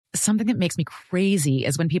something that makes me crazy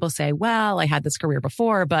is when people say, well, I had this career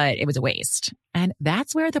before, but it was a waste. And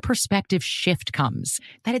that's where the perspective shift comes,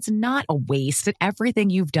 that it's not a waste, that everything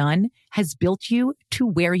you've done has built you to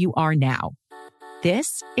where you are now.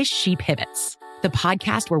 This is She Pivots, the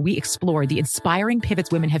podcast where we explore the inspiring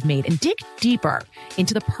pivots women have made and dig deeper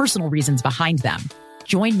into the personal reasons behind them.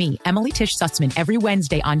 Join me, Emily Tish Sussman, every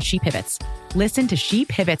Wednesday on She Pivots. Listen to She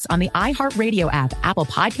Pivots on the iHeartRadio app, Apple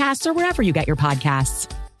Podcasts, or wherever you get your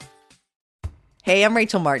podcasts. Hey, I'm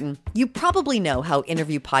Rachel Martin. You probably know how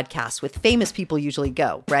interview podcasts with famous people usually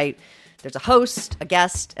go, right? There's a host, a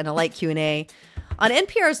guest, and a light Q&A. On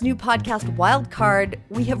NPR's new podcast, Wildcard,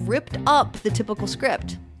 we have ripped up the typical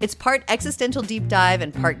script. It's part existential deep dive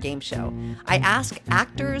and part game show. I ask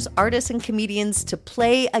actors, artists, and comedians to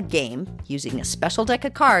play a game using a special deck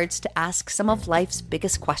of cards to ask some of life's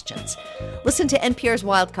biggest questions. Listen to NPR's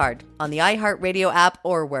Wildcard on the iHeartRadio app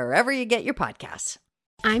or wherever you get your podcasts.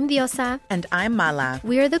 I'm Diosa. And I'm Mala.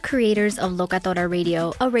 We are the creators of Locatora Radio,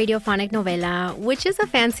 a radiophonic novela, which is a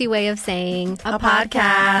fancy way of saying a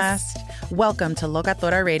podcast. Welcome to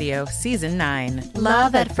Locatora Radio, Season 9.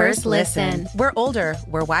 Love at first listen. We're older,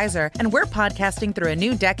 we're wiser, and we're podcasting through a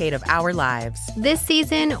new decade of our lives. This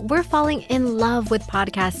season, we're falling in love with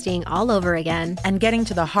podcasting all over again. And getting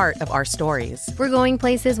to the heart of our stories. We're going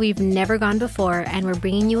places we've never gone before, and we're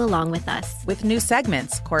bringing you along with us. With new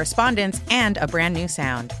segments, correspondence, and a brand new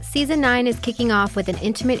sound. Season 9 is kicking off with an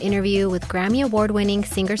intimate interview with Grammy Award-winning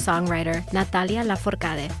singer-songwriter Natalia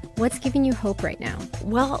Lafourcade. What's giving you hope right now?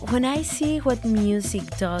 Well, when I see what music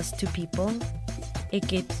does to people, it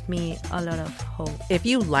gives me a lot of hope. If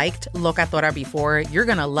you liked Locatora before, you're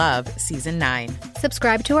going to love Season 9.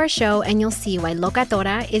 Subscribe to our show and you'll see why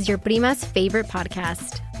Locatora is your prima's favorite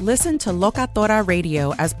podcast. Listen to Locatora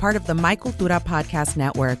Radio as part of the My Cultura Podcast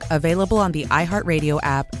Network, available on the iHeartRadio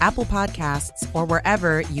app, Apple Podcasts, or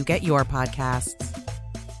wherever you get your podcasts.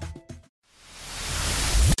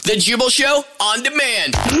 The Jubal Show on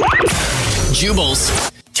demand.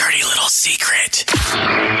 Jubal's dirty little secret.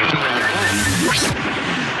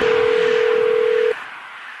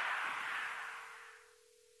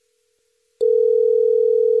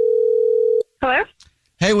 Hello?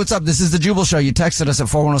 Hey, what's up? This is the Jubal Show. You texted us at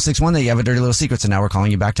 41061 that you have a dirty little secret, so now we're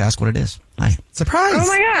calling you back to ask what it is. Hi. Surprise! Oh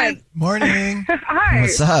my God! Morning. Hi.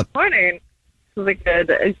 What's up? Morning. This is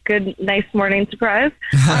a good, nice morning surprise.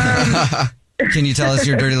 Can you tell us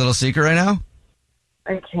your dirty little secret right now?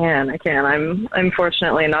 I can. I'm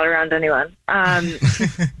unfortunately not around anyone.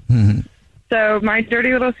 So my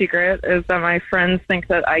dirty little secret is that my friends think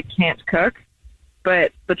that I can't cook,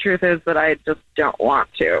 but the truth is that I just don't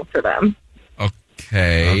want to for them.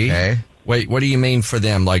 Okay. Wait, what do you mean for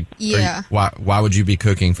them? Like, yeah. Why would you be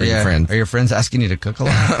cooking for your friends? Are your friends asking you to cook a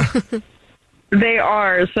lot? They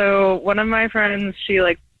are. So one of my friends, she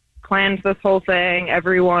planned this whole thing.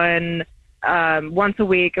 Everyone, once a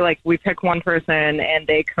week, we pick one person and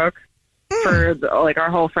they cook for our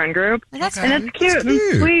whole friend group. That's and it's cute and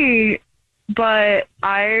sweet. But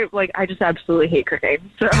I just absolutely hate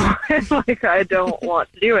cooking, so I don't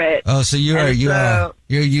want to do it. Oh, so you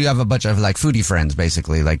have a bunch of foodie friends,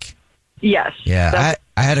 basically, Yes. Yeah,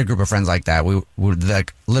 I had a group of friends like that. We would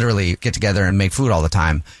literally get together and make food all the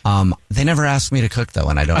time. They never asked me to cook though,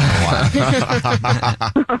 and I don't know why.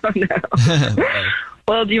 Oh, no.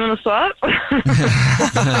 Well, do you want to swap?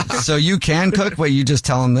 So you can cook, but you just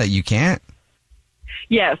tell them that you can't?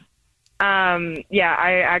 Yes.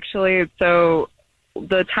 I actually, so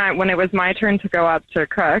the time when it was my turn to go up to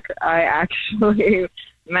cook, I actually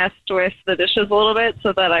messed with the dishes a little bit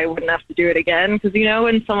so that I wouldn't have to do it again. Because,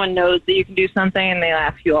 when someone knows that you can do something and they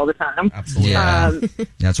ask you all the time. Absolutely. Yeah.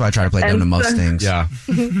 That's why I try to play dumb to most things. Yeah.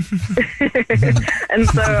 And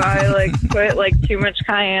so I put too much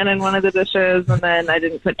cayenne in one of the dishes, and then I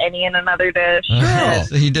didn't put any in another dish. Oh,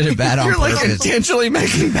 so you did it bad on You're purpose. intentionally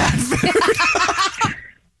making bad food.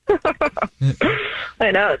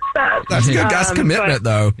 I know, it's bad. That's good. That's commitment,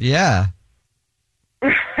 though. Yeah.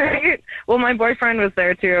 Right? Well, my boyfriend was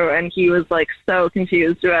there too, and he was so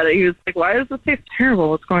confused about it. He was like, "Why does this taste terrible?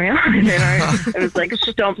 What's going on?" And I was like, "Shh,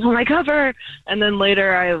 don't pull my cover." And then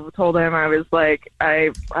later, I told him I was like,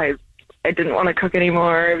 I didn't want to cook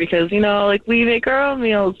anymore because we make our own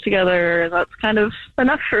meals together, and that's kind of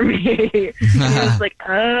enough for me. And he was like,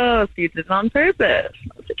 "Oh, so you did it on purpose?"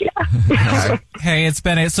 I was like, "Yeah." Hey, it's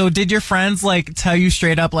Bennett. So, did your friends tell you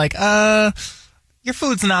straight up your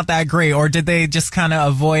food's not that great, or did they just kind of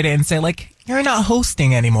avoid it and say, you're not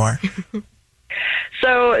hosting anymore?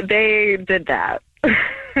 So they did that.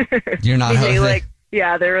 You're not hosting?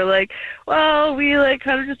 Yeah, they were like, well, we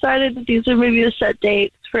kind of decided that these are maybe the set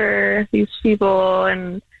dates for these people,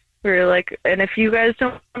 and We were like, and if you guys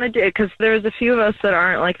don't want to do it, because there's a few of us that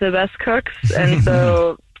aren't like the best cooks, and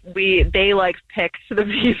so they like picked the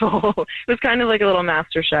people. It was kind of like a little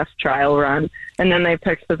MasterChef trial run, and then they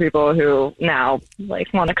picked the people who now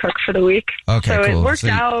like want to cook for the week. Okay, so cool. it worked So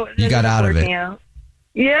out. you got out of it. Out.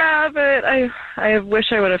 Yeah, but I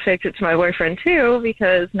wish I would have faked it to my boyfriend too,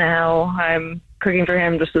 because now I'm cooking for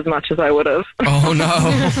him just as much as I would have. Oh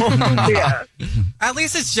no. Yeah. At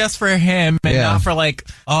least it's just for him and not for like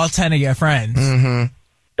all 10 of your friends. Mm-hmm.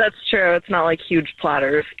 That's true. It's not like huge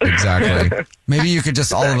platters. Exactly. Maybe you could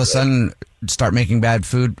just all of a sudden start making bad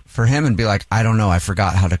food for him and be like, I don't know, I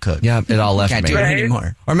forgot how to cook. Yeah, it all left Can't me. do it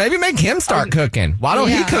anymore. Or maybe make him start cooking. Why don't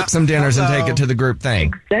he cook some dinners and take it to the group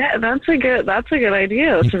thing? That's a good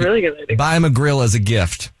idea. That's a really good idea. Buy him a grill as a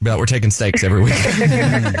gift. But we're taking steaks every week.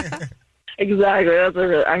 Exactly.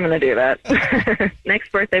 I'm going to do that.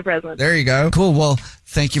 Next birthday present. There you go. Cool. Well,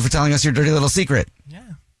 thank you for telling us your dirty little secret.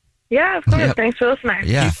 Yeah, of course. Yep. Thanks for listening.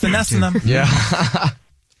 Yeah. Keep finessing them. Yeah.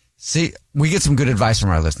 See, we get some good advice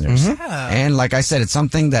from our listeners. Yeah. And like I said, it's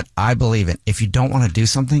something that I believe in. If you don't want to do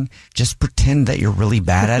something, just pretend that you're really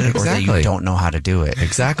bad at it or that you don't know how to do it.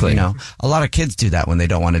 Exactly. You know, a lot of kids do that when they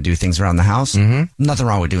don't want to do things around the house. Nothing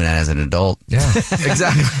wrong with doing that as an adult. Yeah,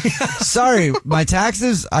 exactly. Sorry, my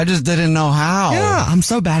taxes, I just didn't know how. Yeah, I'm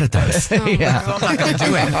so bad at those. Yeah. I'm not going to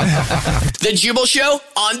do it. The Jubal Show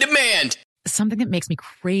on demand. Something that makes me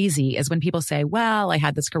crazy is when people say, well, I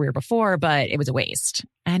had this career before, but it was a waste.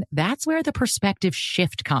 And that's where the perspective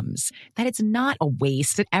shift comes, that it's not a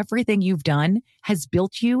waste, that everything you've done has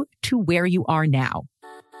built you to where you are now.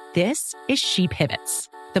 This is She Pivots,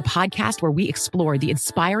 the podcast where we explore the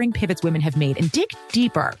inspiring pivots women have made and dig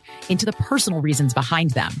deeper into the personal reasons behind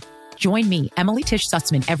them. Join me, Emily Tish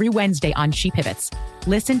Sussman, every Wednesday on She Pivots.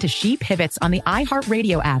 Listen to She Pivots on the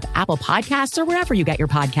iHeartRadio app, Apple Podcasts, or wherever you get your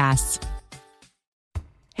podcasts.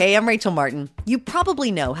 Hey, I'm Rachel Martin. You probably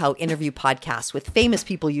know how interview podcasts with famous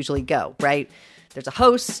people usually go, right? There's a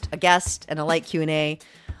host, a guest, and a light Q&A.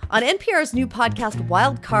 On NPR's new podcast,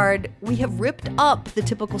 Wildcard, we have ripped up the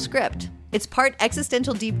typical script. It's part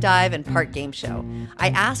existential deep dive and part game show. I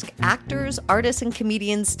ask actors, artists, and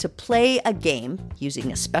comedians to play a game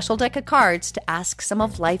using a special deck of cards to ask some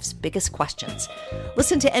of life's biggest questions.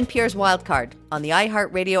 Listen to NPR's Wildcard on the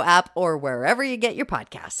iHeartRadio app or wherever you get your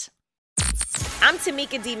podcasts. I'm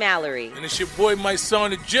Tamika D. Mallory. And it's your boy, my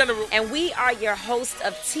son, the General. And we are your hosts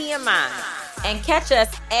of TMI. And catch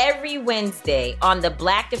us every Wednesday on the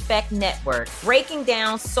Black Effect Network, breaking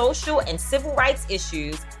down social and civil rights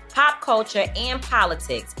issues, pop culture, and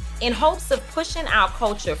politics in hopes of pushing our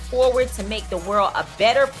culture forward to make the world a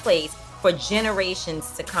better place for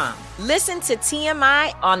generations to come. Listen to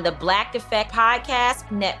TMI on the Black Effect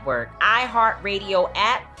Podcast Network, iHeartRadio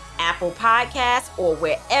app, Apple Podcasts, or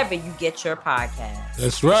wherever you get your podcasts.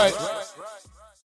 That's right.